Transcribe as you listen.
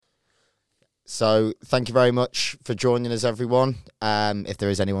So thank you very much for joining us, everyone, if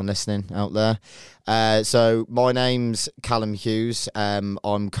there is anyone listening out there. So my name's Callum Hughes. I'm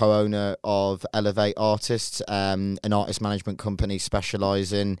co-owner of Elevate Artists, an artist management company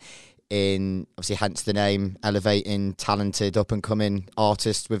specialising in, obviously hence the name, elevating talented up-and-coming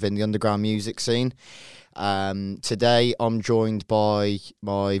artists within the underground music scene. Today I'm joined by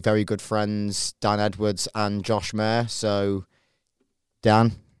my very good friends Dan Edwards and Josh Mayer. So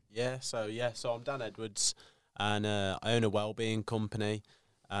Dan? So I'm Dan Edwards, and I own a wellbeing company,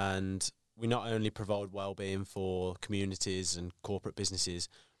 and we not only provide wellbeing for communities and corporate businesses,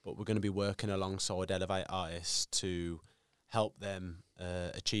 but we're going to be working alongside Elevate Artists to help them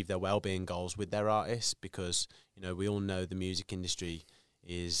achieve their wellbeing goals with their artists, because we all know the music industry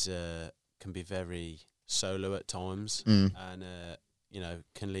is can be very solo at times, and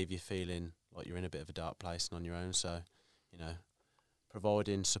can leave you feeling like you're in a bit of a dark place and on your own. So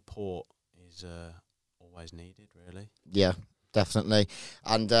providing support is always needed, really. Yeah, definitely.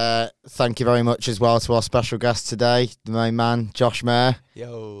 And thank you very much as well to our special guest today, the main man, Josh Mayer.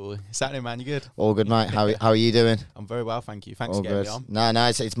 Yo, Saturday, man, you good? All good, mate. How are you doing? I'm very well, thank you. Thanks All for getting good. me on. No,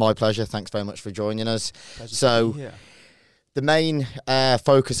 it's my pleasure. Thanks very much for joining us. Pleasure So, to be here. the main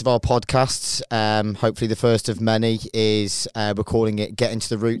focus of our podcasts, hopefully the first of many, is we're calling it Get Into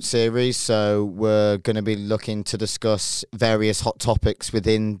the Root series. So we're going to be looking to discuss various hot topics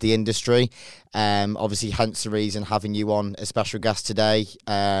within the industry. Obviously, hence the reason having you on a special guest today.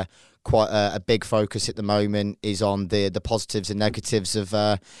 Quite a big focus at the moment is on the positives and negatives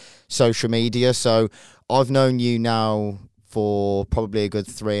of social media. So I've known you now for probably a good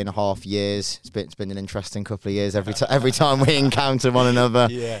 3.5 years. It's been an interesting couple of years every time we encounter one another.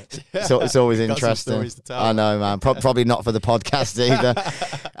 Yeah. So it's always Got some interesting. stories to tell. I know, man. Probably not for the podcast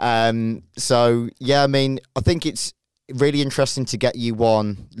either. So yeah, I mean, I think it's really interesting to get you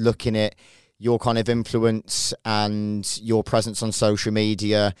on looking at your kind of influence and your presence on social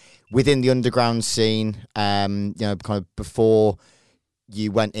media within the underground scene. Kind of before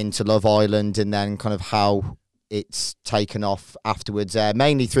you went into Love Island, and then kind of how it's taken off afterwards,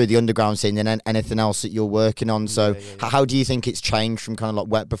 mainly through the underground scene, and anything else that you're working on. So how do you think it's changed from kind of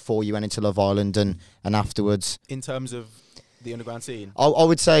like before you went into Love Island and afterwards? In terms of the underground scene? I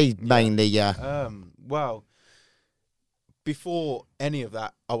would say mainly, yeah. Well, before any of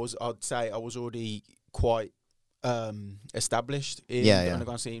that, I'd say I was already quite established in the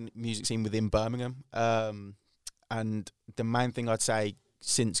underground scene, music scene within Birmingham. And the main thing I'd say,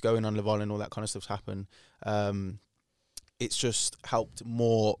 since going on Love Island, all that kind of stuff's happened, it's just helped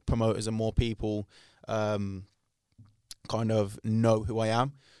more promoters and more people kind of know who I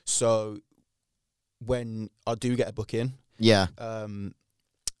am. So when I do get a booking,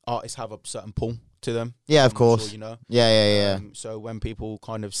 artists have a certain pull to them. Yeah, of course. Sure, you know. Yeah. So when people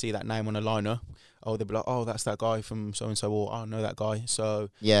kind of see that name on a liner, they'll be like, oh, that's that guy from so and so, or I know that guy.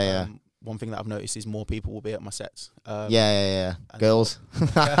 So one thing that I've noticed is more people will be at my sets. Girls.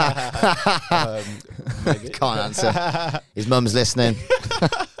 Maybe. Can't answer. His mum's listening.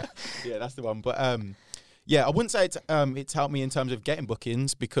 Yeah, that's the one. But I wouldn't say it's helped me in terms of getting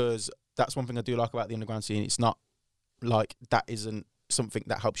bookings, because that's one thing I do like about the underground scene. It's not like that isn't something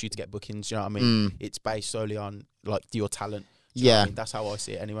that helps you to get bookings. You know what I mean? It's based solely on like your talent. Do you know what I mean? That's how I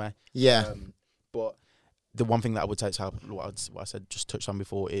see it anyway. Yeah. But the one thing that I would say to help, what I said, just touched on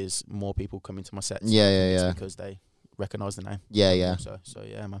before, is more people coming to my sets. Because they recognise the name. Yeah. So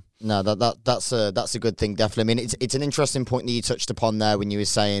yeah, man. No, that's a good thing, definitely. I mean, it's an interesting point that you touched upon there when you were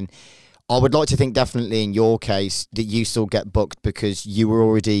saying, I would like to think definitely in your case that you still get booked because you were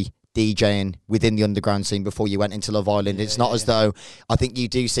already DJing within the underground scene before you went into Love Island. It's not as though, I think you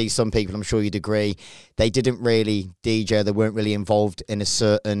do see some people, I'm sure you'd agree, they didn't really DJ, they weren't really involved in a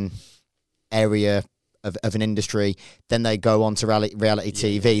certain area of an industry, then they go on to reality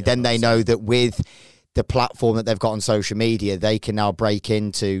TV, then they know that with the platform that they've got on social media, they can now break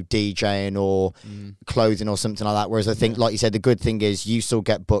into DJing or clothing or something like that. Whereas I think, like you said, the good thing is you still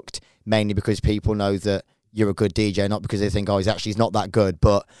get booked mainly because people know that you're a good DJ, not because they think, he's not that good,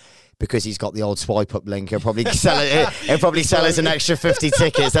 but because he's got the old swipe up link, he'll probably sell it. He'll probably sell us an extra 50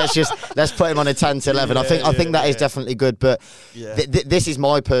 tickets. Let's put him on a 10 to 11. I think that is definitely good. But this is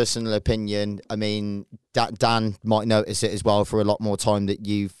my personal opinion. I mean, Dan might notice it as well for a lot more time that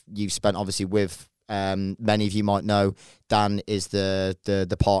you've spent obviously with. Many of you might know Dan is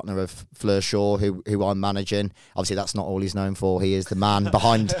the partner of Fleur Shaw, who I'm managing. Obviously, that's not all he's known for. He is the man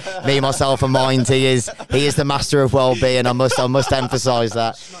behind me, myself, and mind. He is the master of well-being. I must emphasise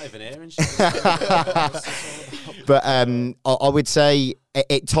that. She's not even here. But I would say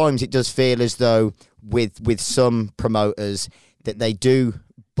at times it does feel as though with some promoters that they do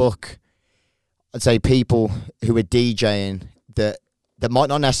book. I'd say people who are DJing that might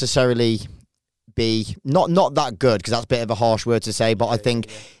not necessarily be not that good, because that's a bit of a harsh word to say, but I think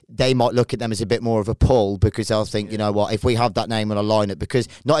they might look at them as a bit more of a pull, because they'll think, you know what, if we have that name on a lineup, because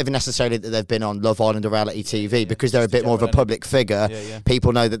not even necessarily that they've been on Love Island or reality TV, because they're a bit more of a public figure,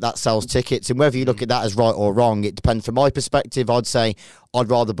 people know that sells tickets. And whether you look at that as right or wrong, it depends. From my perspective, I'd say I'd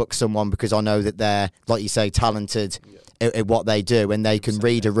rather book someone because I know that they're, like you say, talented at what they do, and they can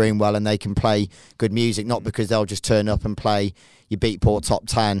read a room well and they can play good music, not because they'll just turn up and play your Beatport top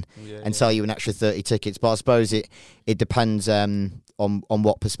 10 and sell you an extra 30 tickets. But I suppose it depends on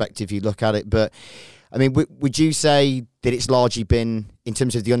what perspective you look at it. But I mean, would you say that it's largely been, in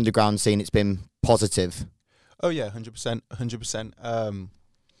terms of the underground scene, it's been positive? Oh yeah, 100%.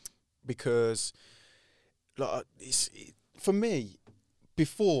 Because like, for me,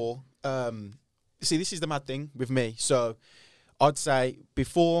 before, see, this is the mad thing with me. So I'd say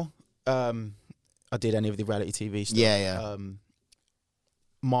before I did any of the reality TV stuff,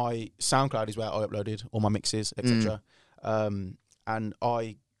 my SoundCloud is where I uploaded all my mixes, etc. And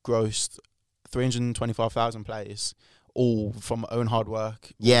I grossed 325,000 plays, all from my own hard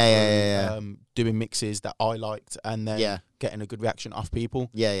work. Doing mixes that I liked, and then getting a good reaction off people.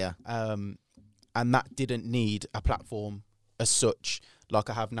 And that didn't need a platform as such,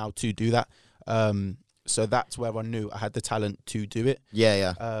 like I have now, to do that. So that's where I knew I had the talent to do it.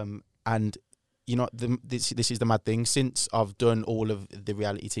 And you know, this is the mad thing. Since I've done all of the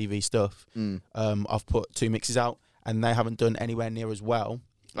reality TV stuff, I've put 2 mixes out, and they haven't done anywhere near as well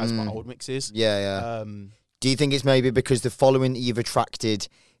as my old mixes. Do you think it's maybe because the following that you've attracted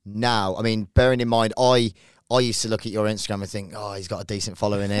now? I mean, bearing in mind, I used to look at your Instagram and think, oh, he's got a decent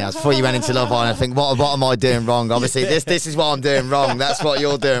following here. Before you went into Love Island, I think, what am I doing wrong? Obviously, this is what I'm doing wrong. That's what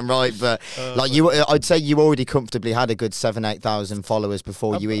you're doing right. But I'd say you already comfortably had a good 7,000-8,000 followers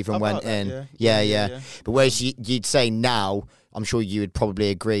before you even went in. But whereas you'd say now, I'm sure you would probably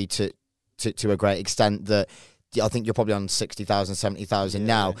agree to a great extent that I think you're probably on 60,000, 70,000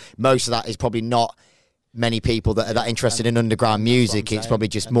 now. Most of that is probably not many people that are that interested in underground music. It's probably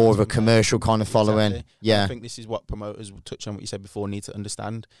just more of a commercial kind of following. I think this is what promoters will touch on, what you said before, need to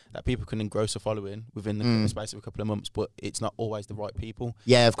understand that people can engross a following within the space of a couple of months, but it's not always the right people.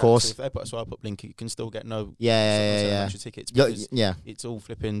 Of course. So if they put a swipe up link, you can still get tickets, because it's all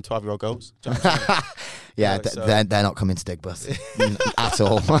flipping 12-year-old girls. Do you know what I'm saying? They're not coming to Digbus at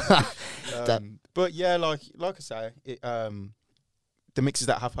all. But yeah, like I say, the mixes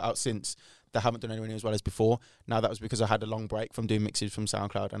that I have put out since, they haven't done anywhere near as well as before. Now, that was because I had a long break from doing mixes from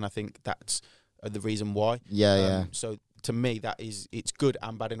SoundCloud, and I think that's the reason why. So to me, it's good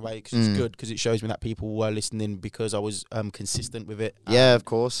and bad in a way, because it's good because it shows me that people were listening because I was consistent with it. Of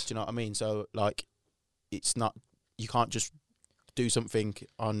course. Do you know what I mean? So like, it's not, you can't just do something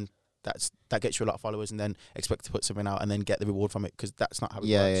on that gets you a lot of followers and then expect to put something out and then get the reward from it, because that's not how it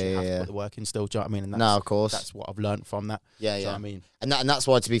works. You have to put the work in still. Do you know what I mean? And that's, of course. That's what I've learned from that. Do you know what I mean? And that's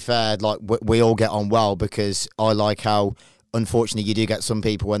why, to be fair, like we all get on well, because I like how, unfortunately, you do get some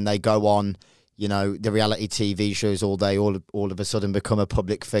people when they go on, you know, the reality TV shows all day, all of a sudden become a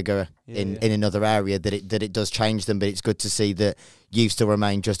public figure in another area, that it does change them. But it's good to see that you still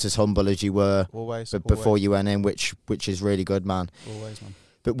remain just as humble as you were before you went in, which is really good, man. Always, man.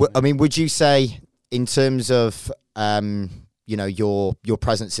 But I mean, would you say, in terms of you know, your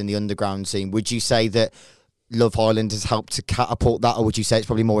presence in the underground scene, would you say that Love Island has helped to catapult that, or would you say it's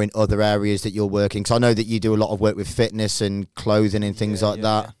probably more in other areas that you're working? Because I know that you do a lot of work with fitness and clothing and things like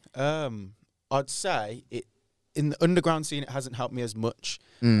that. I'd say in the underground scene, it hasn't helped me as much.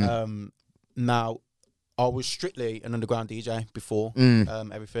 Now, I was strictly an underground DJ before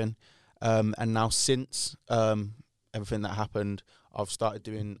everything, and now since everything that happened, I've started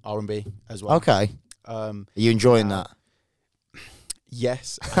doing R&B as well. Okay. Are you enjoying that?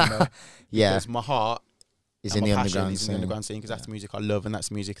 Yes. Because my heart is in the underground scene, because that's the music I love, and that's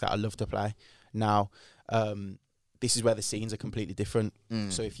the music that I love to play. Now, this is where the scenes are completely different.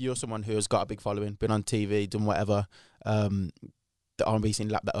 So if you're someone who has got a big following, been on TV, done whatever, the R&B scene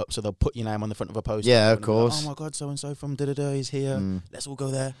lap that up, so they'll put your name on the front of a poster. Of course. Like, oh my God, so-and-so from da-da-da is here. Let's all go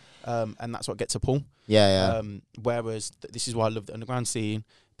there. And that's what gets a pull. Whereas this is why I love the underground scene,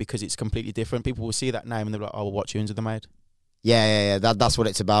 because it's completely different. People will see that name and they're like, oh, well, what tunes are they made? That's what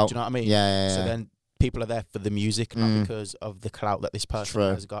it's about. Do you know what I mean? So then people are there for the music, not because of the clout that this person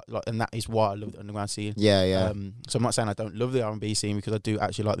has got. Like, and that is why I love the underground scene. So I'm not saying I don't love the R&B scene, because I do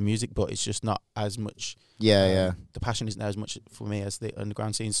actually like the music, but it's just not as much. The passion isn't there as much for me as the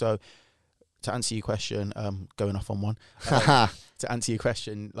underground scene. So to answer your question, going off on one, to answer your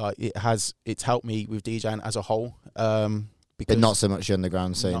question, like it's helped me with DJing as a whole, because but not so much the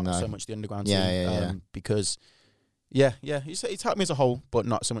underground scene, not though. so much the underground Yeah, scene. yeah, yeah. Because it's helped me as a whole, but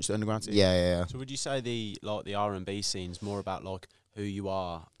not so much the underground scene. Yeah. So would you say the R&B scene's more about like who you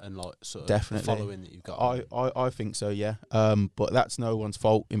are and like sort of Definitely. the following that you've got? I think so, yeah. But that's no one's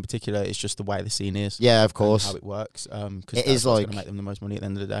fault in particular. It's just the way the scene is. Yeah, of And course. how it works. Because It is going like- to make them the most money at the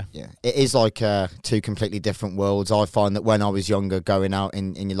end of the day. Yeah, it is like two completely different worlds. I find that when I was younger, going out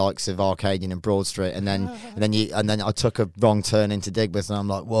in your likes of Arcadian and Broad Street, and then I took a wrong turn into Digbeth, and I'm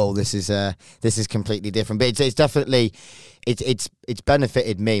like, whoa, this is completely different. But it's definitely it's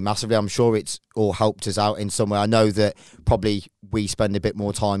benefited me massively. I'm sure it's all helped us out in some way. I know that probably we spend a bit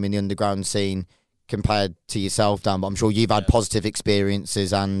more time in the underground scene compared to yourself, Dan, but I'm sure you've had positive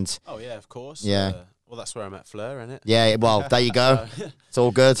experiences and. Oh yeah, of course. Yeah. Well, that's where I met Fleur, innit? Yeah, well, there you go. It's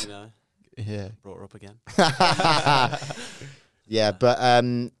all good. You know, Yeah. brought her up again. Yeah, but I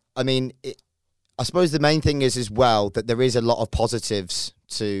mean, I suppose the main thing is as well that there is a lot of positives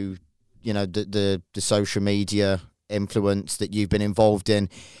to, the social media influence that you've been involved in.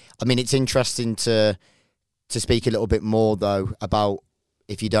 I mean, it's interesting to speak a little bit more though about,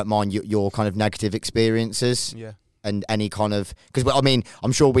 if you don't mind, your kind of negative experiences. Yeah. And any kind of, because I mean,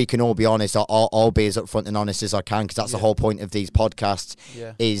 I'm sure we can all be honest. I'll be as upfront and honest as I can, because that's the whole point of these podcasts,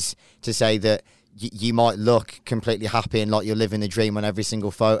 is to say that you might look completely happy and like you're living the dream on every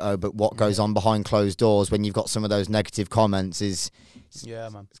single photo, but what goes on behind closed doors when you've got some of those negative comments is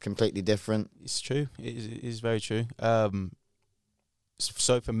man, it's completely different. it's true. It is very true.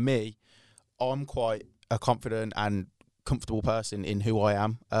 So for me, I'm quite a confident and comfortable person in who I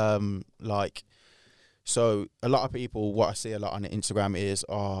am. So a lot of people, what I see a lot on Instagram is,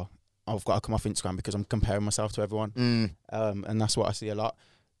 I've got to come off Instagram because I'm comparing myself to everyone. And that's what I see a lot.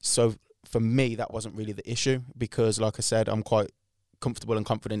 So for me, that wasn't really the issue, because like I said, I'm quite comfortable and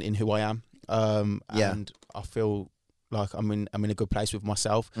confident in who I am. And I feel like I'm in a good place with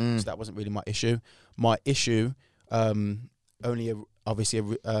myself. So that wasn't really my issue. My issue, only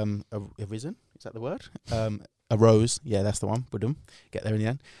obviously arisen. Is that the word? Arose. Yeah, that's the one. Get there in the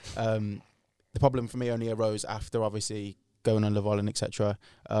end. The problem for me only arose after obviously going on Love Island, etc.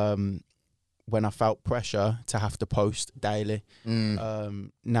 When I felt pressure to have to post daily.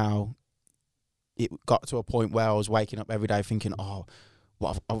 Now, it got to a point where I was waking up every day thinking, I've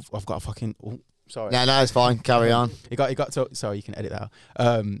got a fucking. Oh, sorry. No, it's fine. Carry on. It got to. Sorry, you can edit that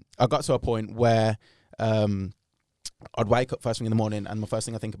out. I got to a point where I'd wake up first thing in the morning, and my first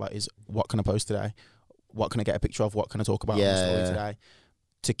thing I think about is, what can I post today? What can I get a picture of? What can I talk about on the story today?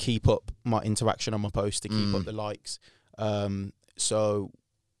 To keep up my interaction on my post, to keep up the likes. So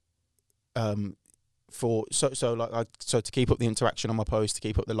to keep up the interaction on my post, to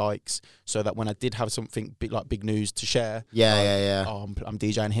keep up the likes, so that when I did have something big news to share, I'm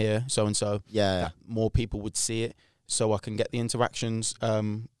DJing here, so and so, that more people would see it, so I can get the interactions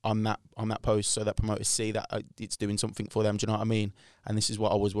on that post, so that promoters see that it's doing something for them. Do you know what I mean? And this is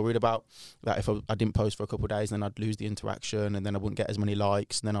what I was worried about, that if I didn't post for a couple of days, then I'd lose the interaction, and then I wouldn't get as many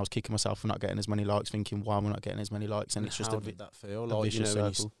likes, and then I was kicking myself for not getting as many likes, thinking, why am I not getting as many likes? And it's just did that feel a like, vicious when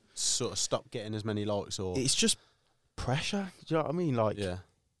you circle. sort of stop getting as many likes, or It's just pressure. Do you know what I mean? Like, yeah.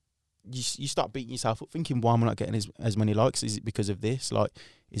 you start beating yourself up, thinking, why am I not getting as many likes? Is it because of this? Like,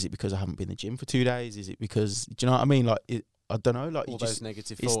 is it because I haven't been in the gym for 2 days? Is it because, do you know what I mean? Like, I don't know. Like, all you those just,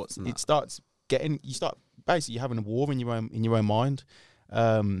 negative thoughts, and it starts getting. You start basically having a war in your own mind,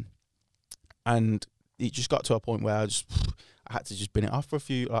 and it just got to a point where I had to just bin it off for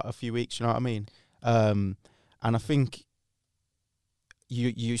a few weeks. You know what I mean? And I think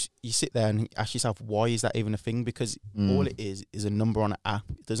you sit there and ask yourself, why is that even a thing? Because all it is a number on an app.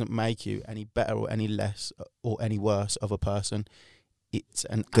 It doesn't make you any better or any less or any worse of a person. It's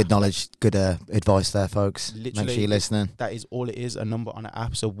an Good app. knowledge, good advice there, folks. Literally, Make sure you're listening. That is all it is, a number on an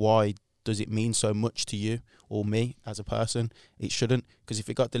app. So why does it mean so much to you or me as a person? It shouldn't, because if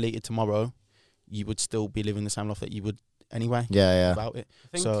it got deleted tomorrow, you would still be living the same life that you would anyway. Without it.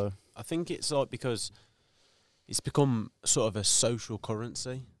 I think it's like, because it's become sort of a social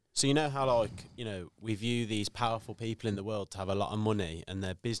currency. So you know how, like, we view these powerful people in the world to have a lot of money, and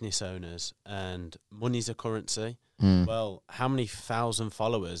they're business owners, and money's a currency. Well, how many thousand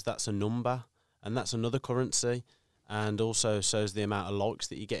followers? That's a number, and that's another currency. And also so's the amount of likes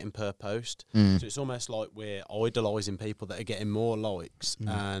that you're getting per post. So it's almost like we're idolising people that are getting more likes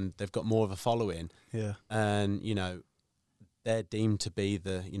and they've got more of a following. Yeah. And, they're deemed to be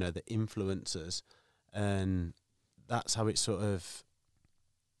the influencers. And that's how it's sort of,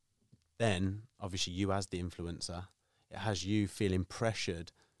 then, obviously, you as the influencer, it has you feeling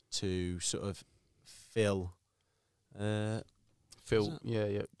pressured to sort of fill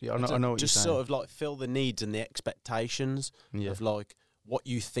I know what just you're saying. sort of like fill the needs and the expectations of like what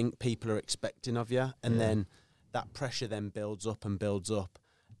you think people are expecting of you, and then that pressure then builds up,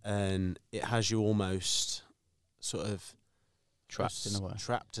 and it has you almost sort of trapped in a way,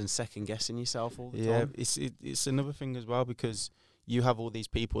 trapped and second guessing yourself all the time. Yeah, it's another thing as well, because you have all these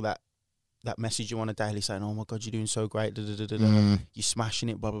people that message you on a daily saying, "Oh my God, you're doing so great, you're smashing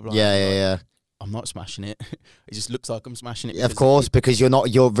it, blah blah blah." Yeah. I'm not smashing it. It just looks like I'm smashing it. Of course, because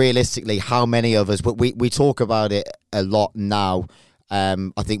you're realistically, how many of us, but we talk about it a lot now,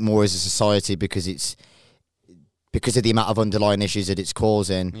 I think more as a society, because of the amount of underlying issues that it's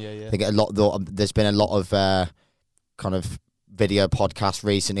causing. I think there's been a lot of kind of video podcasts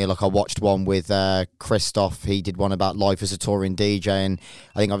recently. Like I watched one with Christoph. He did one about life as a touring DJ, and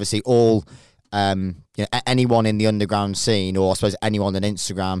I think obviously all anyone in the underground scene, or I suppose anyone on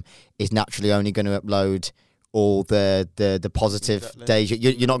Instagram, is naturally only going to upload all the positive days.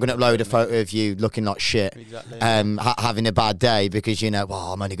 You're not going to upload a photo of you looking like shit, having a bad day, because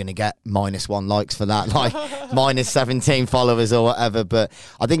well, I'm only going to get -1 likes for that, like -17 followers or whatever. But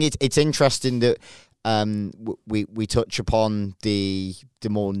I think it's interesting that we touch upon the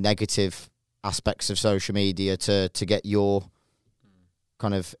more negative aspects of social media to get your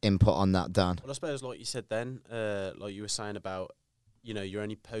kind of input on that, Dan. Well, I suppose like you said then, like you were saying about, you're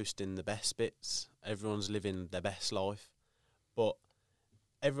only posting the best bits. Everyone's living their best life, but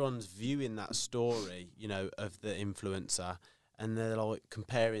everyone's viewing that story, of the influencer, and they're like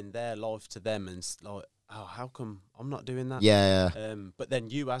comparing their life to them, and like, oh, how come I'm not doing that? Yeah. But then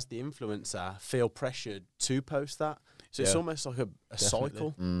you, as the influencer, feel pressured to post that. So it's almost like a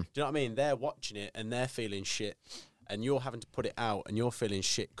cycle. Do you know what I mean? They're watching it and they're feeling shit, and you're having to put it out and you're feeling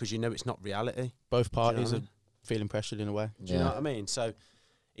shit because it's not reality. Both parties are feeling pressured in a way. Do you know what I mean? So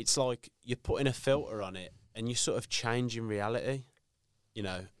it's like you're putting a filter on it and you're sort of changing reality,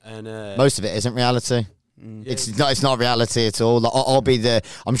 and most of it isn't reality. It's not reality at all. Like,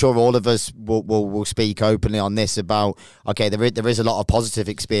 I'm sure all of us will speak openly on this about, okay, there is a lot of positive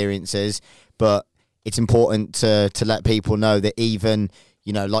experiences, but it's important to let people know that even,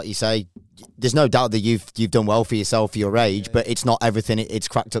 like you say, there's no doubt that you've done well for yourself for your age, but it's not everything it's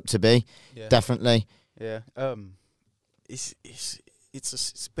cracked up to be. Definitely. Yeah. It's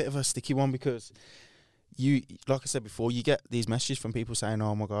a bit of a sticky one, because like I said before, you get these messages from people saying,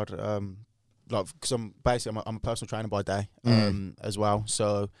 "Oh my God," like, because I'm a personal trainer by day, as well.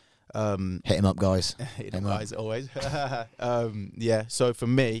 So hit him up, guys. Hit him guys, always. So for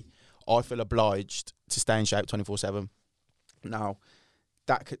me, I feel obliged to stay in shape 24/7. Now,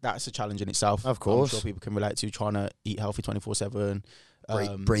 that's a challenge in itself. Of course, I'm sure people can relate to trying to eat healthy 24/7.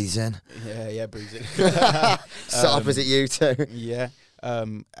 Breathe in. Yeah, breathe in. So opposite you too. Yeah,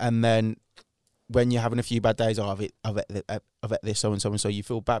 and then when you're having a few bad days, I've ate this, so and so and so, you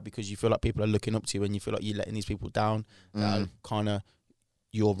feel bad because you feel like people are looking up to you, and you feel like you're letting these people down. That are kind of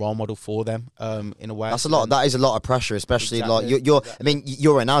your role model for them, in a way. That's a lot. That is a lot of pressure, especially like you're. I mean,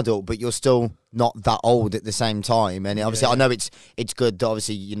 you're an adult, but you're still not that old at the same time. And obviously, I know it's good that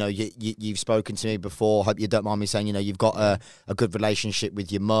obviously you've spoken to me before. Hope you don't mind me saying you've got a good relationship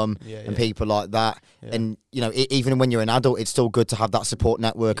with your mum and people like that. Yeah. And even when you're an adult, it's still good to have that support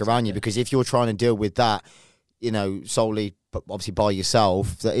network around you, because if you're trying to deal with that, solely, but obviously by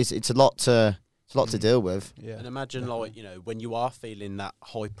yourself, it's a lot to. It's a lot to deal with. Yeah. And imagine, like, when you are feeling that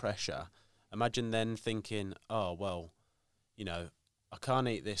high pressure, imagine then thinking, oh, well, I can't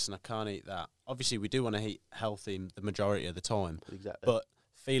eat this and I can't eat that. Obviously, we do want to eat healthy the majority of the time. Exactly. But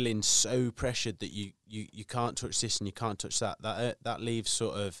feeling so pressured that you can't touch this and you can't touch that leaves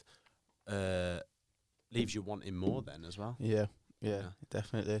sort of, leaves you wanting more then as well. Yeah,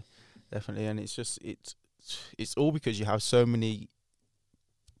 definitely. And it's just, it's all because you have so many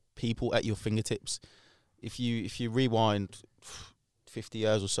people at your fingertips. If you rewind 50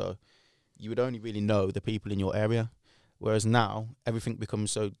 years or so, you would only really know the people in your area, whereas now everything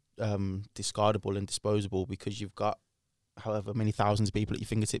becomes so discardable and disposable, because you've got however many thousands of people at your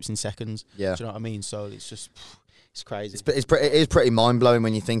fingertips in seconds. Yeah, do you know what I mean? So it's just, it's crazy. It is pretty mind blowing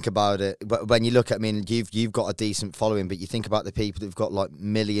when you think about it. But when you look at, you've got a decent following, but you think about the people who've got like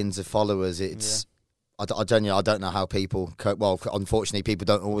millions of followers. It's I don't know how people cope. Well, unfortunately, people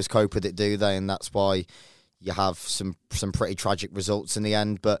don't always cope with it, do they? And that's why you have some pretty tragic results in the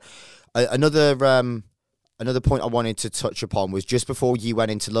end. But another point I wanted to touch upon was just before you went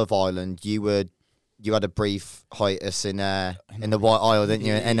into Love Island, you had a brief hiatus in the White Isle, didn't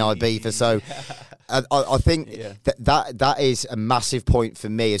you? In NIB. So I think that is a massive point for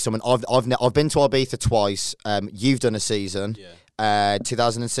me as someone. I've been to Ibiza twice. You've done a season,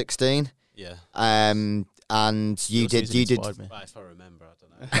 2016. Yeah. and you did. Right, if I remember, I don't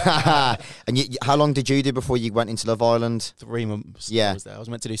know. And how long did you do before you went into Love Island? 3 months. Yeah, I was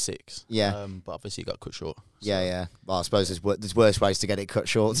meant to do 6. Yeah, but obviously it got cut short. So. Yeah. Well, I suppose there's worse ways to get it cut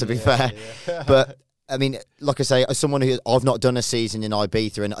short. To be fair, but. I mean, like I say, as someone who I've not done a season in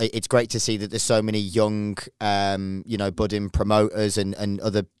Ibiza, and it's great to see that there's so many young, budding promoters and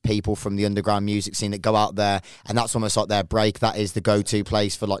other people from the underground music scene that go out there, and that's almost like their break. That is the go-to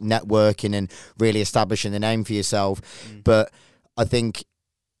place for like networking and really establishing the name for yourself. But I think,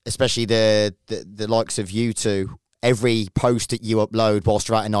 especially the likes of you two, every post that you upload whilst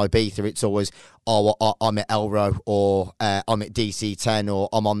you're out in Ibiza, it's always, I'm at Elro, or I'm at DC10, or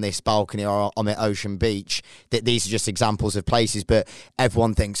I'm on this balcony, or I'm at Ocean Beach. These are just examples of places, but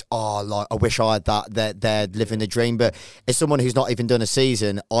everyone thinks, I wish I had that. They're living the dream. But as someone who's not even done a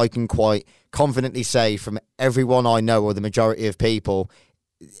season, I can quite confidently say from everyone I know, or the majority of people,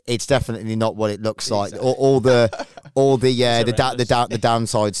 it's definitely not what it looks like. All the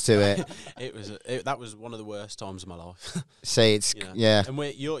downsides to it. That was one of the worst times of my life. See, it's yeah. And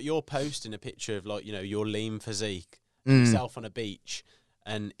you're posting a picture of your lean physique, yourself on a beach,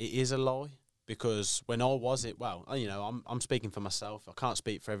 and it is a lie, because when I was I'm speaking for myself. I can't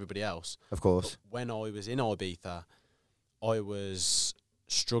speak for everybody else. Of course. But when I was in Ibiza, I was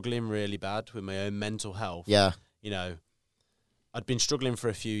struggling really bad with my own mental health. Yeah. I'd been struggling for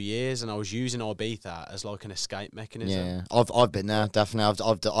a few years, and I was using Ibiza as like an escape mechanism. Yeah, I've been there, definitely.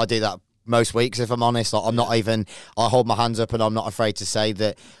 I do that most weeks, if I'm honest. Like, I'm not even, I hold my hands up, and I'm not afraid to say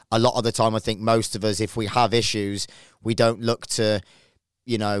that a lot of the time I think most of us, if we have issues, we don't look to,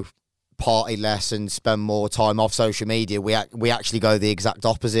 party less and spend more time off social media. We actually go the exact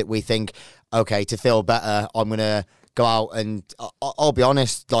opposite. We think, okay, to feel better, I'm going to go out, and I'll be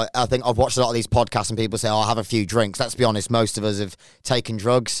honest, like, I think I've watched a lot of these podcasts and people say, I'll have a few drinks. Let's be honest, most of us have taken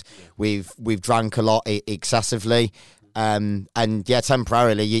drugs. We've drank a lot excessively, and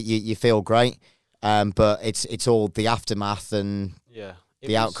temporarily you feel great, but it's all the aftermath, and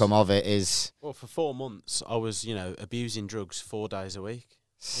the outcome of it is, well, for 4 months I was abusing drugs 4 days a week.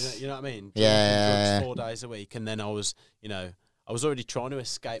 You know what I mean? Drugs 4 days a week, and then I was I was already trying to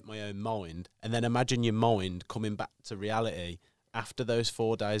escape my own mind, and then imagine your mind coming back to reality after those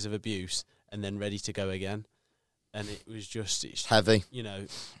 4 days of abuse, and then ready to go again. And it was it's heavy,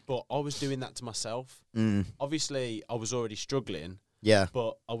 But I was doing that to myself. Obviously, I was already struggling. Yeah.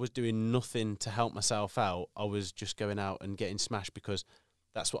 But I was doing nothing to help myself out. I was just going out and getting smashed because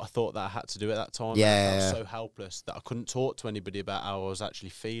that's what I thought that I had to do at that time. Yeah. I was so helpless that I couldn't talk to anybody about how I was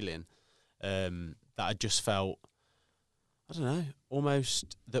actually feeling. That I just felt, I don't know,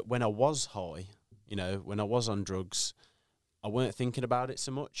 almost that when I was high, when I was on drugs, I weren't thinking about it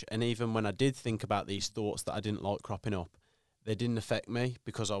so much. And even when I did think about these thoughts that I didn't like cropping up, they didn't affect me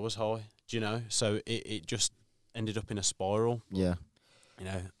because I was high, So it just ended up in a spiral. Yeah.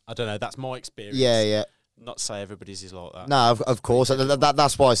 I don't know, that's my experience. Yeah. Not to say everybody's is like that. No, of course.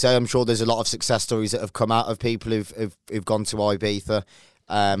 That's why I say I'm sure there's a lot of success stories that have come out of people who've gone to Ibiza.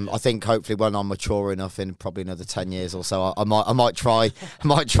 I think hopefully when I'm mature enough, in probably another 10 years or so, I might try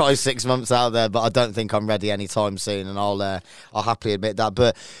 6 months out there, but I don't think I'm ready anytime soon, and I'll happily admit that.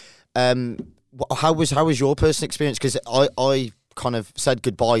 But how was your personal experience? Because I kind of said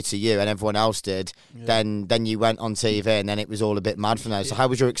goodbye to you and everyone else did. Yeah. Then you went on TV, and then it was all a bit mad from there. So how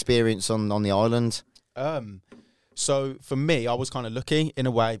was your experience on the island? So for me, I was kind of lucky in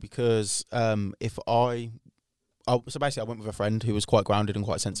a way, because so basically I went with a friend who was quite grounded and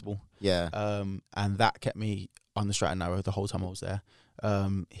quite sensible. Yeah. And that kept me on the straight and narrow the whole time I was there.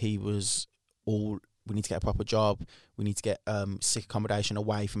 He was all, we need to get a proper job. We need to get sick accommodation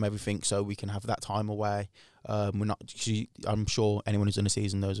away from everything so we can have that time away. I'm sure anyone who's done a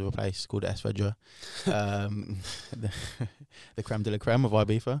season knows of a place called Esvedra, the creme de la creme of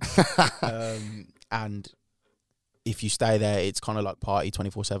Ibiza. And if you stay there, it's kind of like party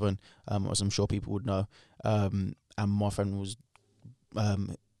 24/7, as I'm sure people would know. And my friend was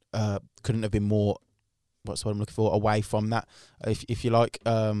couldn't have been more, what's what I'm looking for, away from that, if you like.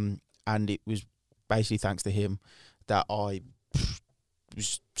 And it was basically thanks to him that I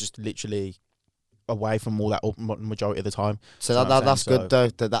was just literally away from all that majority of the time. So that's good though.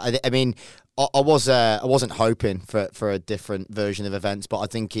 I mean, I wasn't hoping for a different version of events, but I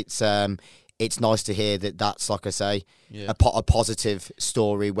think it's nice to hear that that's, like I say, a positive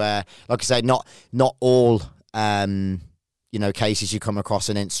story where, like I say, not all cases you come across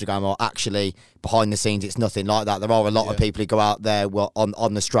on Instagram are actually behind the scenes. It's nothing like that. There are a lot of people who go out there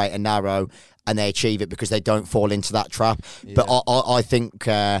on the straight and narrow, and they achieve it because they don't fall into that trap. Yeah. But I think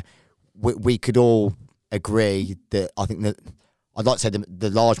we could all agree that I think that I'd like to say the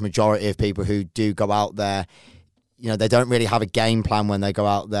large majority of people who do go out there, you know, they don't really have a game plan when they go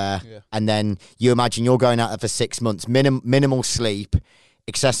out there. Yeah. And then you imagine you're going out there for 6 months, minimal sleep,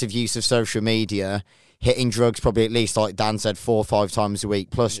 excessive use of social media, hitting drugs probably at least, like Dan said, 4 or 5 times a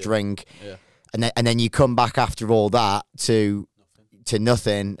week, plus drink. Yeah. And then you come back after all that to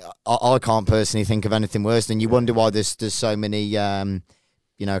nothing. I can't personally think of anything worse. And you wonder why there's so many, you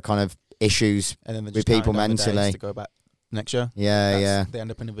know, kind of issues with people mentally. To go back next year. Yeah. They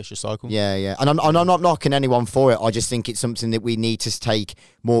end up in a vicious cycle. Yeah. And I'm not knocking anyone for it. I just think it's something that we need to take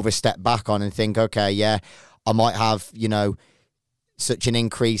more of a step back on and think, okay, yeah, I might have, you know, such an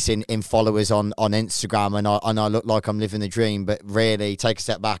increase in followers on Instagram and I look like I'm living the dream, but really take a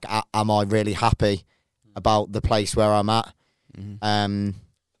step back. Am I really happy about the place where I'm at? Mm-hmm.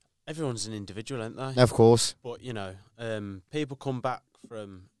 Everyone's an individual, aren't they? Of course. But, you know, people come back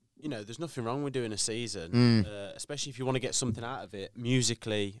from, you know, there's nothing wrong with doing a season, especially if you want to get something out of it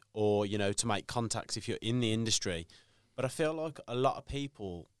musically or, you know, to make contacts if you're in the industry. But I feel like a lot of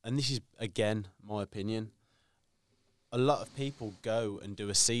people, and this is, again, my opinion, a lot of people go and do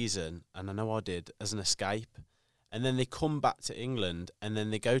a season, and I know I did, as an escape, and then they come back to England, and then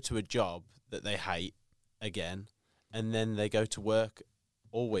they go to a job that they hate again, and then they go to work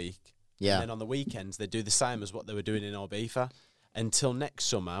all week. Yeah. And then on the weekends, they do the same as what they were doing in Ibiza until next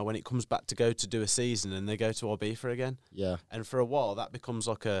summer when it comes back to go to do a season, and they go to Ibiza again. Yeah. And for a while, that becomes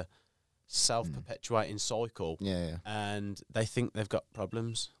like a self-perpetuating cycle. Yeah. And they think they've got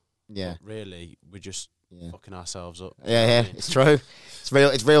problems. Yeah. But really, we're just fucking ourselves up. Yeah, it's true.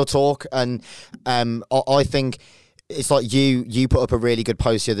 It's real talk. And I think it's like you put up a really good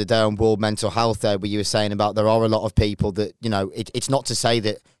post the other day on World Mental Health there, where you were saying about there are a lot of people that, you know, it's not to say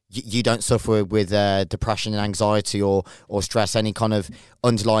that you don't suffer with depression and anxiety or stress, any kind of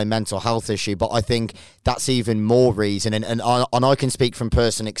underlying mental health issue. But I think that's even more reason. And I can speak from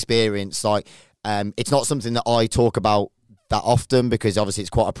personal experience. Like, it's not something that I talk about that often because obviously it's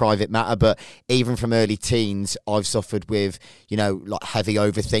quite a private matter. But even from early teens, I've suffered with, you know, like heavy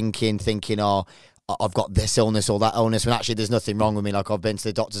overthinking, thinking, oh, I've got this illness or that illness, when actually there's nothing wrong with me. Like, I've been to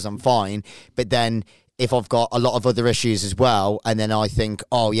the doctors, I'm fine. But then if I've got a lot of other issues as well, and then I think,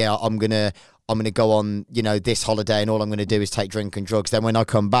 oh yeah, I'm gonna go on, you know, this holiday, and all I'm gonna do is take drink and drugs. Then when I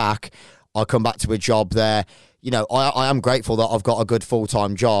come back to a job there. You know, I am grateful that I've got a good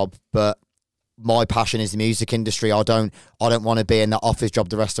full-time job, but my passion is the music industry. I don't want to be in that office job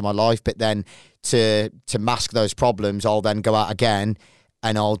the rest of my life. But then to mask those problems, I'll then go out again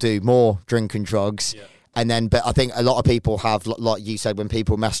and I'll do more drink and drugs. Yeah. And then, but I think a lot of people have, like you said, when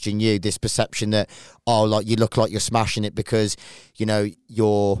people messaging you, this perception that, oh, like you look like you're smashing it because, you know,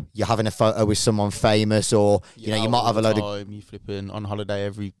 you're having a photo with someone famous, or, you know, you might have a load of... You flipping on holiday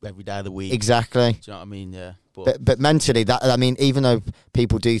every day of the week. Exactly. Do you know what I mean? Yeah. But mentally, that, I mean, even though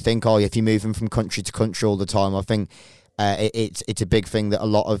people do think, oh, if you're moving from country to country all the time, I think it's a big thing that a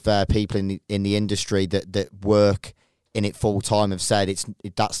lot of people in the industry that work in it full time have said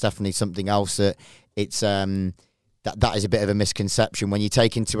that's definitely something else that it's that is a bit of a misconception when you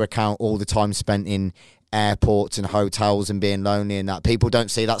take into account all the time spent in airports and hotels and being lonely, and that people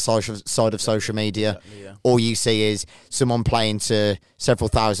don't see that side of social media. Exactly, yeah. All you see is someone playing to several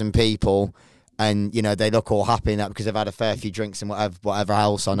thousand people, and you know they look all happy in that because they've had a fair few drinks and whatever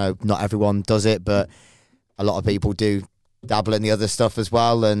else. I know not everyone does it, but a lot of people do dabble in the other stuff as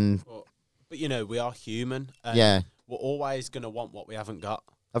well. And but you know, we are human. And yeah. We're always going to want what we haven't got.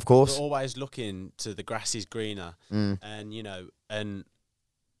 Of course. We're always looking to the grass is greener. And, you know, and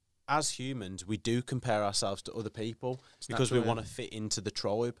as humans, we do compare ourselves to other people because we want to fit into the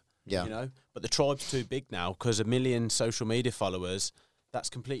tribe, you know. But the tribe's too big now because 1 million social media followers, that's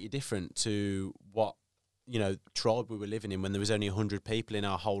completely different to what, you know, tribe we were living in when there was only 100 people in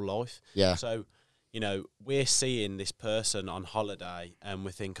our whole life. Yeah. So, you know, we're seeing this person on holiday and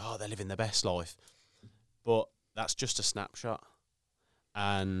we think, oh, they're living their best life. But that's just a snapshot.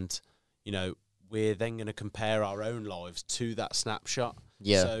 And, you know, we're then going to compare our own lives to that snapshot.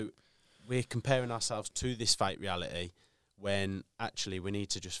 Yeah. So we're comparing ourselves to this fake reality when actually we need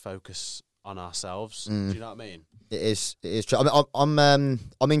to just focus on ourselves. Do you know what I mean? It is true. I mean,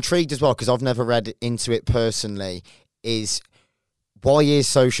 I'm intrigued as well because I've never read into it personally. Why is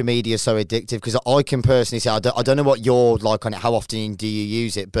social media so addictive? Because I can personally say I don't know what you're like on it. How often do you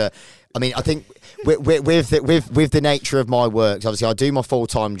use it? But I mean, I think with the nature of my work, obviously I do my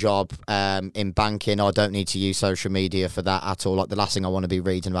full-time job in banking. I don't need to use social media for that at all. Like the last thing I want to be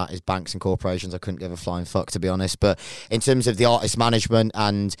reading about is banks and corporations. I couldn't give a flying fuck, to be honest. But in terms of the artist management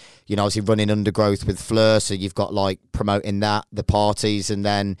and, you know, obviously running Undergrowth with Fleur, so you've got like promoting that, the parties, and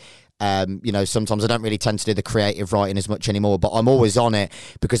then You know, sometimes I don't really tend to do the creative writing as much anymore, but I'm always on it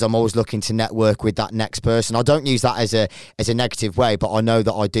because I'm always looking to network with that next person. I don't use that as a negative way, but I know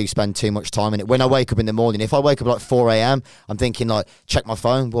that I do spend too much time in it. When I wake up in the morning, if I wake up like 4 a.m, I'm thinking like, check my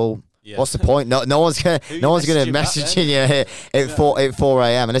phone. Well, what's the point? No one's gonna message you here at 4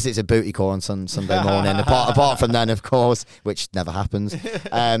 a.m. unless it's a booty call on Sunday morning. apart from then, of course, which never happens.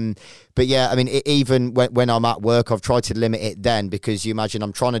 But yeah, I mean, even when I'm at work, I've tried to limit it then, because you imagine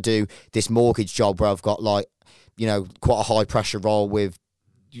I'm trying to do this mortgage job where I've got like, you know, quite a high pressure role with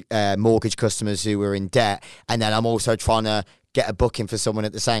mortgage customers who are in debt, and then I'm also trying to get a booking for someone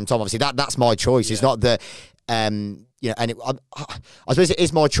at the same time. Obviously, that's my choice. Yeah. It's not that. You know, and I suppose it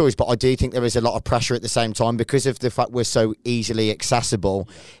is my choice, but I do think there is a lot of pressure at the same time because of the fact we're so easily accessible.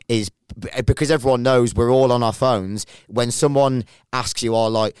 Is because everyone knows we're all on our phones. When someone asks you,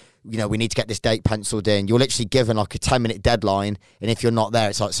 like, you know, we need to get this date penciled in, you're literally given like a 10-minute deadline, and if you're not there,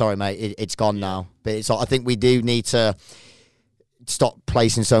 it's like, sorry, mate, it's gone now. But it's like, I think we do need to stop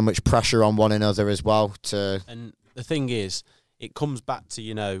placing so much pressure on one another as well. And the thing is, it comes back to,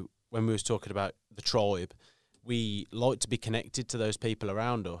 you know, when we was talking about the tribe. We like to be connected to those people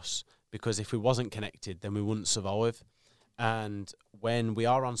around us, because if we wasn't connected, then we wouldn't survive. And when we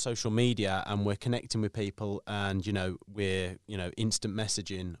are on social media and we're connecting with people, and, you know, we're, you know, instant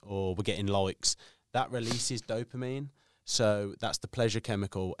messaging or we're getting likes, that releases dopamine. So that's the pleasure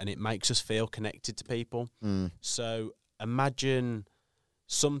chemical, and it makes us feel connected to people. So imagine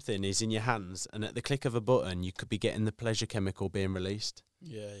something is in your hands, and at the click of a button, you could be getting the pleasure chemical being released.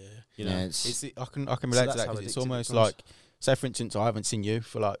 Yeah. You know, I can relate to that, because it's almost like, say for instance, I haven't seen you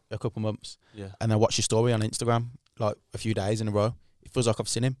for like a couple months, and I watch your story on Instagram like a few days in a row. It feels like I've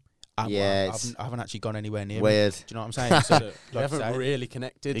seen him. I haven't actually gone anywhere near weird. him. Do you know what I'm saying? So, like, we haven't really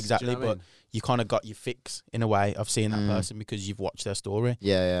connected. Exactly, do you know what I but mean? you kind of got your fix in a way of seeing that person because you've watched their story.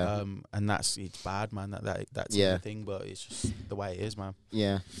 Yeah. And it's bad, man. That's the thing, but it's just the way it is, man.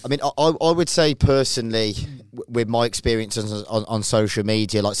 Yeah. I mean, I would say personally, with my experiences on social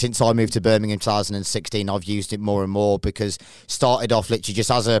media, like since I moved to Birmingham in 2016, I've used it more and more, because started off literally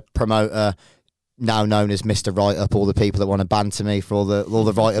just as a promoter, now known as Mr. Write-Up, all the people that want to banter me for all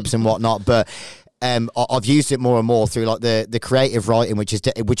the write-ups and whatnot, but I've used it more and more through like the creative writing, which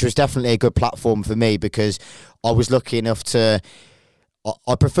was definitely a good platform for me, because I was lucky enough to.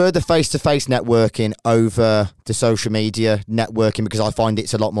 I prefer the face-to-face networking over the social media networking, because I find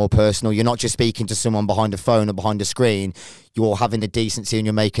it's a lot more personal. You're not just speaking to someone behind a phone or behind a screen. You're having the decency and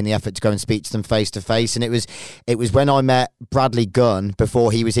you're making the effort to go and speak to them face-to-face. And it was when I met Bradley Gunn,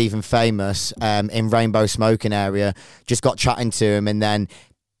 before he was even famous, in Rainbow Smoking area. Just got chatting to him, and then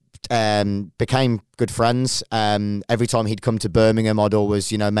became good friends. Every time he'd come to Birmingham, I'd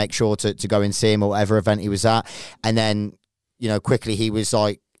always, you know, make sure to go and see him or whatever event he was at. And then, you know, quickly he was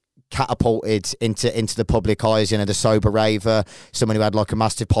like catapulted into the public eyes, you know, the sober raver, someone who had like a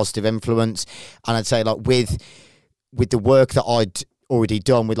massive positive influence. And I'd say like with the work that I'd already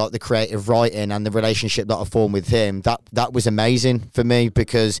done with like the creative writing and the relationship that I formed with him, that was amazing for me,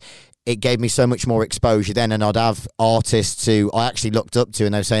 because it gave me so much more exposure then. And I'd have artists who I actually looked up to,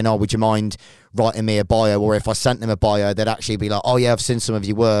 and they were saying, oh, would you mind writing me a bio? Or if I sent them a bio, they'd actually be like, oh yeah, I've seen some of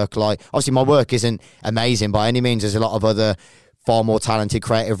your work. Like, obviously my work isn't amazing by any means. There's a lot of other far more talented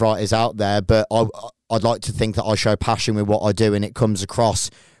creative writers out there, but I'd like to think that I show passion with what I do, and it comes across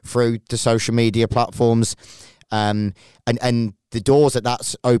through the social media platforms. And the doors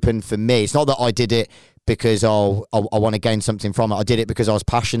that's opened for me, it's not that I did it because I want to gain something from it. I did it because I was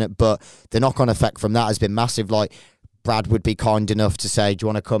passionate, but the knock-on effect from that has been massive. Like, Brad would be kind enough to say, do you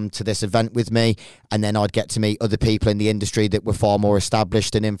want to come to this event with me? And then I'd get to meet other people in the industry that were far more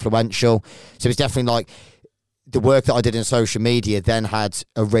established and influential. So it's definitely like the work that I did in social media then had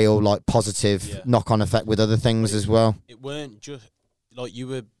a real like positive knock-on effect with other things as well. It weren't just like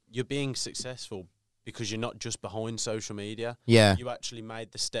you're being successful because you're not just behind social media. Yeah. You actually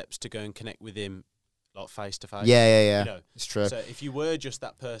made the steps to go and connect with him like face to face. Yeah. You know? It's true. So if you were just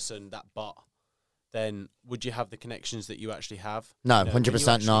that person, that bot, then would you have the connections that you actually have? No, you know,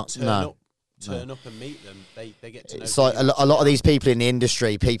 100% not. No. Turn up and meet them. They get to know. It's like a lot of these people in the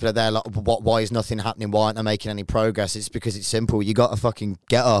industry, people are there like, why is nothing happening? Why aren't I making any progress? It's because it's simple. You got to fucking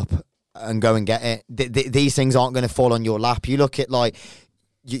get up and go and get it. These things aren't going to fall on your lap. You look at like,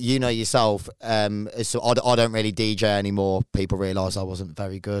 you know yourself, so I don't really DJ anymore. People realise I wasn't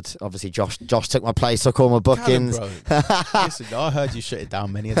very good. Obviously, Josh took my place, took all my bookings. Listen, I heard you shut it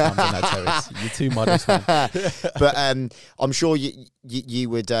down many a times on that terrace. You're too modest, man. But I'm sure you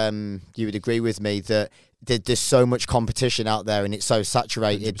would agree with me that there's so much competition out there, and it's so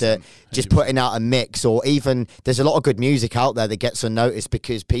saturated 100%, that just putting out a mix, or even there's a lot of good music out there that gets unnoticed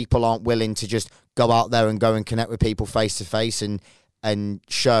because people aren't willing to just go out there and go and connect with people face to face and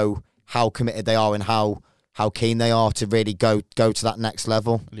show how committed they are and how keen they are to really go to that next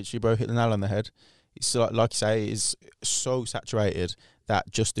level. Literally, bro, hit the nail on the head. It's like you say, it's so saturated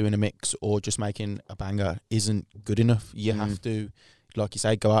that just doing a mix or just making a banger isn't good enough. You have to, like you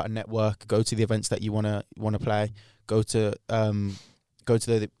say, go out and network, go to the events that you wanna play, go to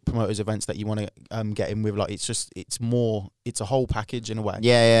the promoters' events that you want to get in with. Like, it's a whole package in a way.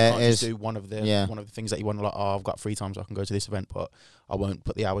 Yeah, you can't it just is. do one of the things that you want to, like, oh, I've got free time so I can go to this event, but I won't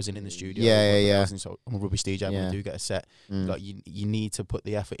put the hours in the studio. Yeah. So I'm a rubbish DJ when I do get a set. Like, you need to put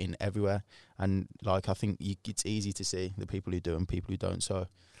the effort in everywhere, and like, I think it's easy to see the people who do and people who don't. So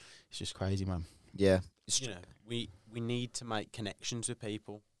it's just crazy, man. Yeah, You know, we need to make connections with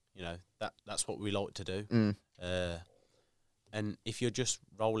people. You know, that's what we like to do. And if you're just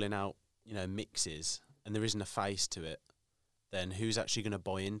rolling out, you know, mixes and there isn't a face to it, then who's actually going to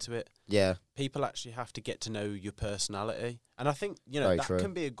buy into it? Yeah. People actually have to get to know your personality. And I think, you know, Very that true.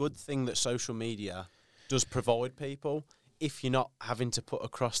 can be a good thing that social media does provide people. If you're not having to put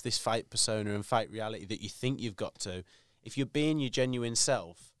across this fake persona and fake reality that you think you've got to, if you're being your genuine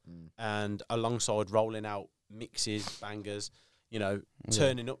self and alongside rolling out mixes, bangers, you know,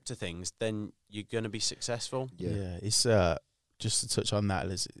 turning up to things, then you're going to be successful. Yeah, it's just to touch on that,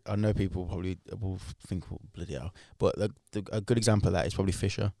 Liz, I know people probably will think, well, bloody hell, but a good example of that is probably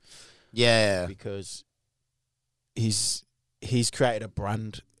Fisher. Yeah. Because he's created a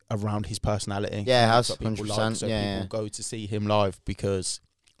brand around his personality. Yeah, And has, that's what people 100%, like. So yeah. people go to see him live because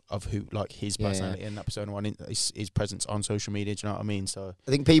of his personality and that persona and his presence on social media. Do you know what I mean? So I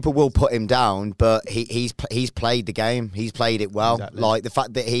think people will put him down, but he's played the game. He's played it well. Exactly. Like the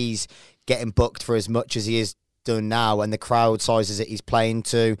fact that he's getting booked for as much as he is done now, and the crowd sizes that he's playing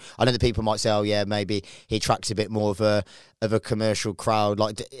to. I know that people might say, "Oh yeah, maybe he attracts a bit more of a commercial crowd."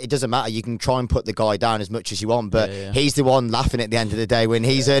 Like, it doesn't matter. You can try and put the guy down as much as you want, but he's the one laughing at the end of the day when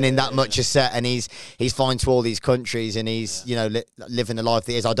he's earning that much a set, and he's flying to all these countries, and he's you know living the life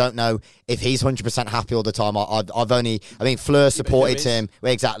that he is. I don't know if he's 100% happy all the time. I mean, Fleur supported him.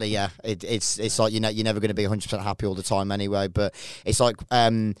 Well, exactly. Yeah, it's like, you know, you're never going to be 100% happy all the time anyway. But it's like.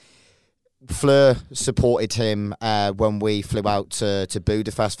 Fleur supported him when we flew out to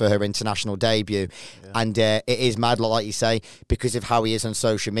Budapest for her international debut, and it is mad, like you say, because of how he is on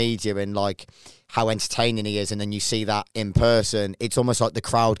social media and like how entertaining he is, and then you see that in person, it's almost like the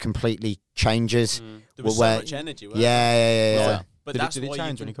crowd completely changes. There was so much energy. Wasn't Yeah. there? But that's did it why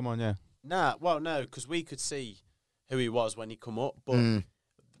change when he come on? Yeah. Nah, well, no, because we could see who he was when he come up, but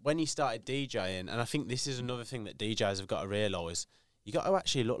when he started DJing, and I think this is another thing that DJs have got to realise. You got to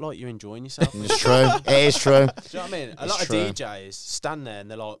actually look like you're enjoying yourself. It's true. It is true. Do you know what I mean? A lot of DJs stand there and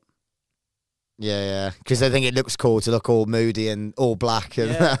they're like, Yeah. Because they think it looks cool to look all moody and all black.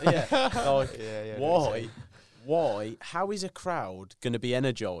 And Like, why? How is a crowd going to be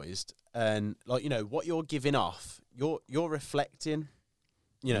energised? And like, you know, what you're giving off, you're reflecting,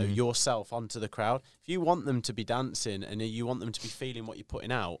 you know, yourself onto the crowd. If you want them to be dancing and you want them to be feeling what you're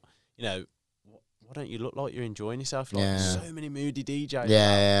putting out, you know, why don't you look like you're enjoying yourself? Like, so many moody DJs.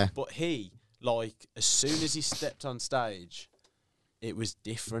 Yeah. But he, like, as soon as he stepped on stage, it was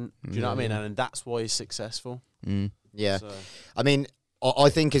different. Do you know what I mean? And that's why he's successful. Yeah. So. I mean, I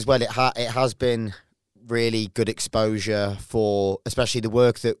think as well, it has been really good exposure for, especially the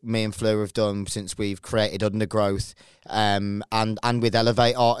work that me and Fleur have done since we've created Undergrowth, and with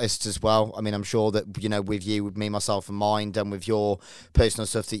Elevate artists as well. I mean, I'm sure that, you know, with you, with me, myself and Mind, and with your personal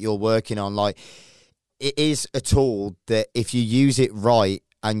stuff that you're working on, like, it is a tool that if you use it right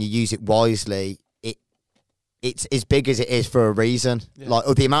and you use it wisely, it's as big as it is for a reason. Yeah. Like,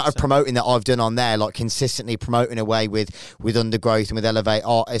 the amount of promoting that I've done on there, like consistently promoting away with Undergrowth and with Elevate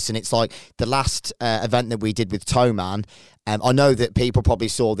artists, and it's like the last event that we did with Toeman. I know that people probably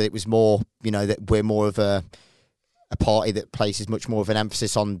saw that it was more, you know, that we're more of a party that places much more of an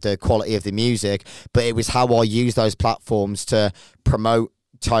emphasis on the quality of the music, but it was how I use those platforms to promote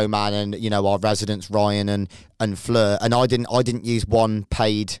Toeman and, you know, our residents Ryan and Fleur, and I didn't use one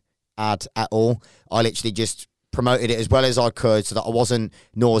paid ad at all. I literally just promoted it as well as I could so that I wasn't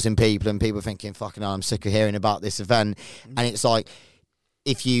nausing people and people thinking, fucking hell, I'm sick of hearing about this event. And it's like,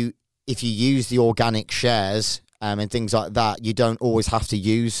 if you use the organic shares and things like that, you don't always have to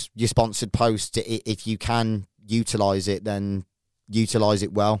use your sponsored post. If you can utilise it, then utilise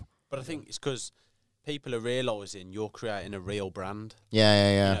it well. But I think it's because people are realising you're creating a real brand.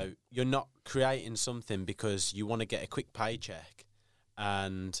 Yeah. You know, you're not creating something because you want to get a quick paycheck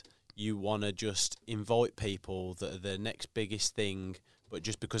and you want to just invite people that are the next biggest thing, but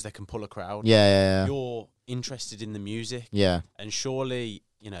just because they can pull a crowd. Yeah. You're interested in the music. Yeah. And surely,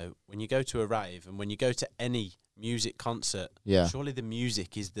 you know, when you go to a rave and when you go to any music concert, Yeah. surely the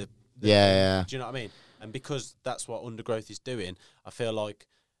music is the Yeah. Do you know what I mean? And because that's what Undergrowth is doing, I feel like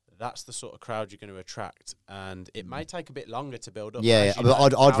that's the sort of crowd you're going to attract, and it may take a bit longer to build up. Yeah, but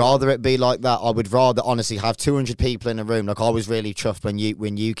I'd rather it be like that. I would rather honestly have 200 people in a room. Like, I was really chuffed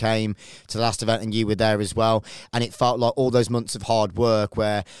when you came to the last event and you were there as well, and it felt like all those months of hard work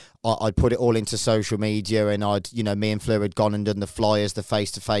where I'd put it all into social media, and me and Fleur had gone and done the flyers, the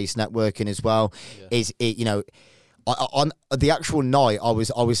face-to-face networking as well. Yeah. On the actual night, I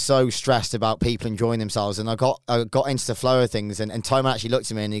was so stressed about people enjoying themselves, and I got into the flow of things, and Tom actually looked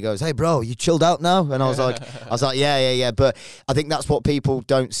at me and he goes, "Hey, bro, you chilled out now?" And I was like, yeah. But I think that's what people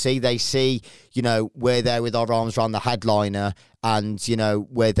don't see. They see, we're there with our arms around the headliner, and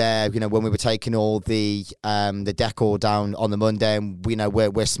we're there. When we were taking all the decor down on the Monday, and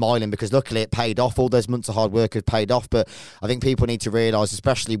we're smiling because luckily it paid off. All those months of hard work have paid off. But I think people need to realise,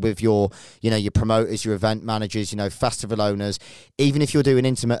 especially with your promoters, your event managers, festival owners, even if you're doing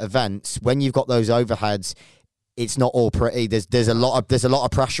intimate events, when you've got those overheads, it's not all pretty. There's a lot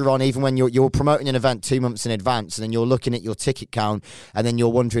of pressure on, even when you're promoting an event 2 months in advance, and then you're looking at your ticket count, and then you're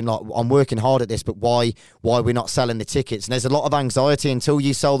wondering, like, I'm working hard at this, but why are we not selling the tickets? And there's a lot of anxiety until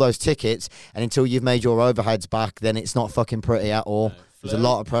you sell those tickets, and until you've made your overheads back, then it's not fucking pretty at all. No. There's a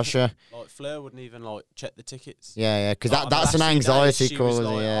lot of pressure. Like, Fleur wouldn't even check the tickets. Yeah, because that's an anxiety cause. I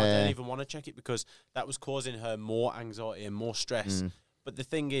don't even want to check it because that was causing her more anxiety and more stress. But the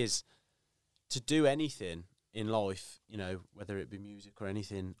thing is, to do anything in life, whether it be music or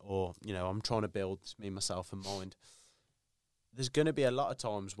anything, or I'm trying to build me, myself, and mind. There's going to be a lot of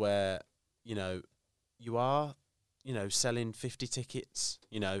times where you are selling 50 tickets,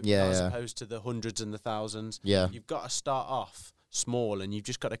 as opposed to the hundreds and the thousands. Yeah, you've got to start off small, and you've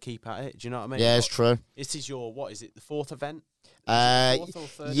just got to keep at it. Do you know what I mean? Yeah, it's true. This is your, what is it, the fourth event? Fourth or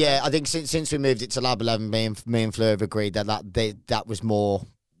third event? I think since we moved it to Lab 11, me and Fleur have agreed that was more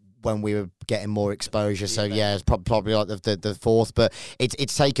when we were getting more exposure. So yeah, it's probably like the fourth, but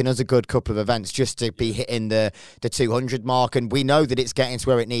it's taken us a good couple of events just to be hitting the 200 mark, and we know that it's getting to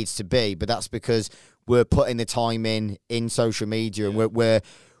where it needs to be, but that's because we're putting the time in social media, and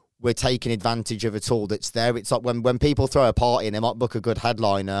we're taking advantage of a tool that's there. It's like when people throw a party and they might book a good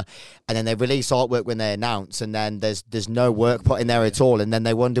headliner, and then they release artwork when they announce, and then there's no work put in there at all, and then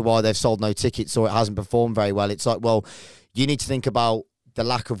they wonder why they've sold no tickets or it hasn't performed very well. It's like, well, you need to think about the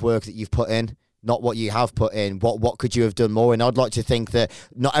lack of work that you've put in, not what you have put in. What could you have done more? And I'd like to think that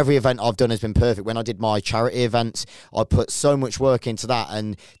not every event I've done has been perfect. When I did my charity events, I put so much work into that,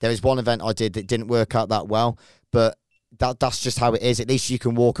 and there was one event I did that didn't work out that well, but that's just how it is. At least you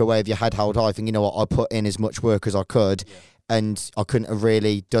can walk away with your head held high thinking, you know what, I put in as much work as I could, and I couldn't have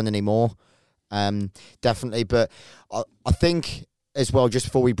really done any more. Definitely. But I think as well, just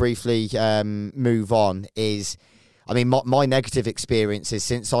before we briefly move on, is, I mean, my negative experiences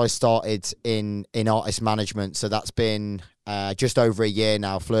since I started in artist management, so that's been just over a year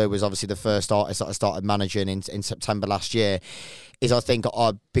now. Fleur was obviously the first artist that I started managing in September last year, is I think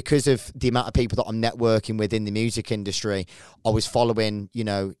because of the amount of people that I'm networking with in the music industry, I was following,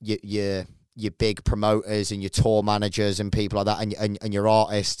 your big promoters and your tour managers and people like that, and your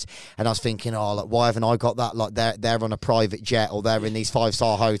artists, and I was thinking, why haven't I got that? Like, they're on a private jet, or they're in these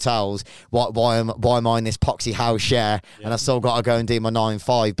 5-star hotels. Why am I in this poxy house share? Yeah. And I still got to go and do my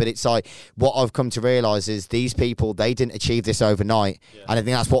 9-5. But it's like, what I've come to realise is these people, they didn't achieve this overnight, and I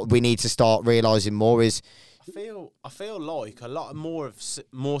think that's what we need to start realising more is. I feel like a lot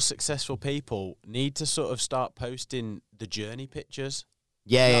more successful people need to sort of start posting the journey pictures.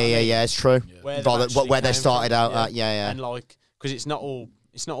 Yeah, it's true. Yeah. Where they started out at, and because it's not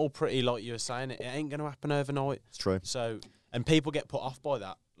all pretty, like you were saying. It ain't going to happen overnight. It's true. So, and people get put off by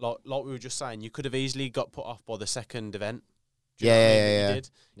that. Like we were just saying, you could have easily got put off by the second event. You did.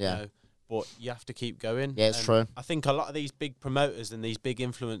 Yeah. But you have to keep going. Yeah, it's true. I think a lot of these big promoters and these big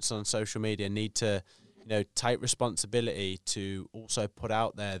influencers on social media need to, take responsibility to also put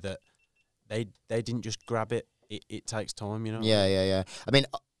out there that they didn't just grab it. It takes time, Yeah. I mean,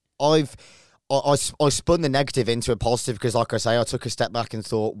 I spun the negative into a positive because, like I say, I took a step back and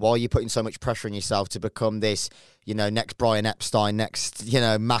thought, why are you putting so much pressure on yourself to become this, next Brian Epstein, next,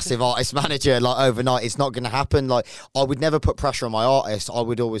 massive artist manager, like, overnight? It's not going to happen. Like, I would never put pressure on my artists. I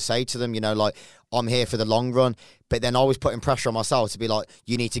would always say to them, I'm here for the long run. But then I was putting pressure on myself to be like,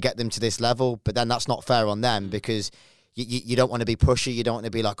 you need to get them to this level. But then that's not fair on them because, you don't want to be pushy. You don't want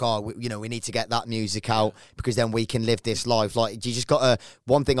to be like, oh, we need to get that music out because then we can live this life. Like, you just got to.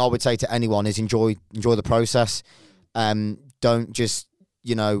 One thing I would say to anyone is enjoy the process. Don't just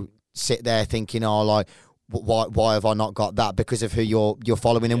sit there thinking, oh, like, why have I not got that, because of who you're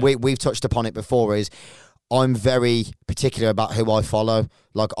following. And we've touched upon it before. Is I'm very particular about who I follow.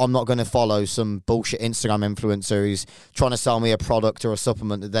 Like, I'm not going to follow some bullshit Instagram influencer who's trying to sell me a product or a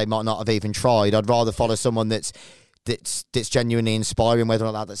supplement that they might not have even tried. I'd rather follow someone that's genuinely inspiring, whether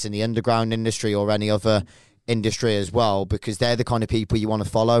or not that's in the underground industry or any other industry as well, because they're the kind of people you want to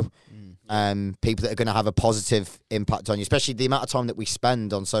follow. People that are going to have a positive impact on you, especially the amount of time that we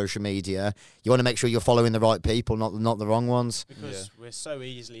spend on social media. You want to make sure you're following the right people, not the wrong ones. Because we're so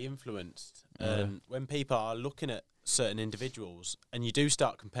easily influenced. When people are looking at certain individuals and you do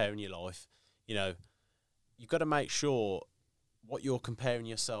start comparing your life, you've got to make sure what you're comparing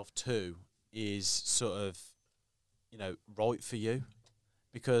yourself to is sort of, right for you.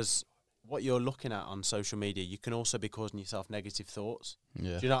 Because what you're looking at on social media, you can also be causing yourself negative thoughts.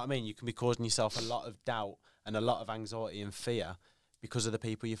 Yeah. Do you know what I mean? You can be causing yourself a lot of doubt and a lot of anxiety and fear because of the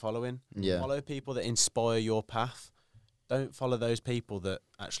people you're following. Yeah. Follow people that inspire your path. Don't follow those people that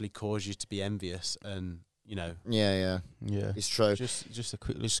actually cause you to be envious and, Yeah. It's true. Just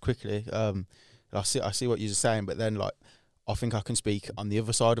quickly. I see what you're saying, but then I think I can speak on the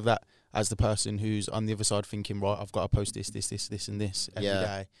other side of that as the person who's on the other side thinking, right, I've got to post this, and this every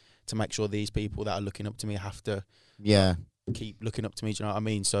day to make sure these people that are looking up to me have to keep looking up to me. Do you know what I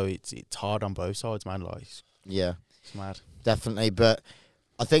mean? So it's hard on both sides, man. It's mad. Definitely, but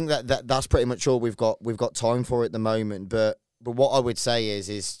I think that's pretty much all we've got time for at the moment. But what I would say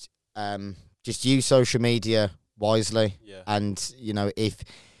is just use social media wisely. Yeah. And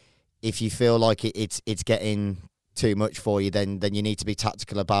if you feel like it's getting too much for you, then you need to be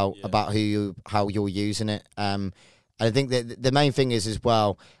tactical about how you're using it. And I think that the main thing is as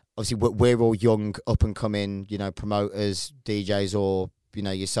well, obviously we're all young, up and coming, promoters, DJs, or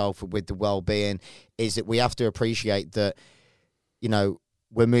yourself with the well-being, is that we have to appreciate that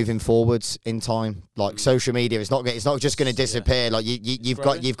we're moving forwards in time. Like, social media, it's not just going to disappear. Like,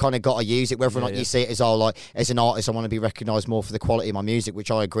 you've kind of got to use it, whether or not you see it as, like, as an artist, I want to be recognised more for the quality of my music,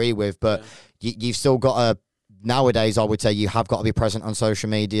 which I agree with. But you've still got to. Nowadays, I would say you have got to be present on social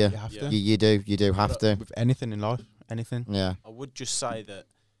media. You have to. You do have to. With anything in life, anything. Yeah. I would just say that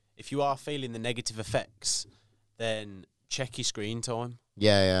if you are feeling the negative effects, then check your screen time.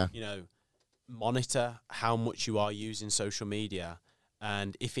 Yeah. Monitor how much you are using social media.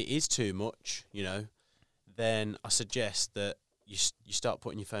 And if it is too much, then I suggest that you start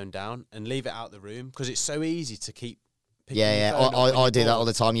putting your phone down and leave it out the room, because it's so easy to keep picking your phone up. I do that all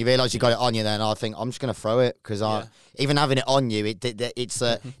the time. You realise you got it on you, then I think I'm just going to throw it, because even having it on you, it's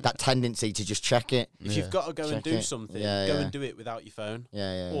that tendency to just check it. If you've got to go and do something, go and do it without your phone.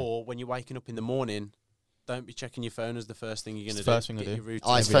 Or when you're waking up in the morning, don't be checking your phone as the first thing you're going to do. First thing I do.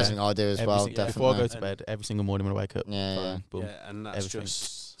 It's the first thing I do as well. Definitely. Before I go to bed, every single morning when I wake up. Boom, and that's everything.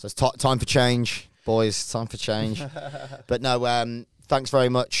 So it's time for change, boys. Time for change. But no, thanks very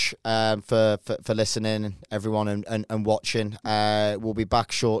much for listening, everyone, and watching. We'll be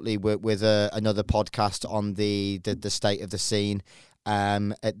back shortly with another podcast on the state of the scene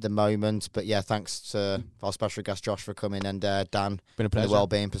at the moment. But yeah, thanks to our special guest Josh for coming, and Dan, been a pleasure. from the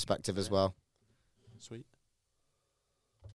wellbeing perspective as well. Sweet.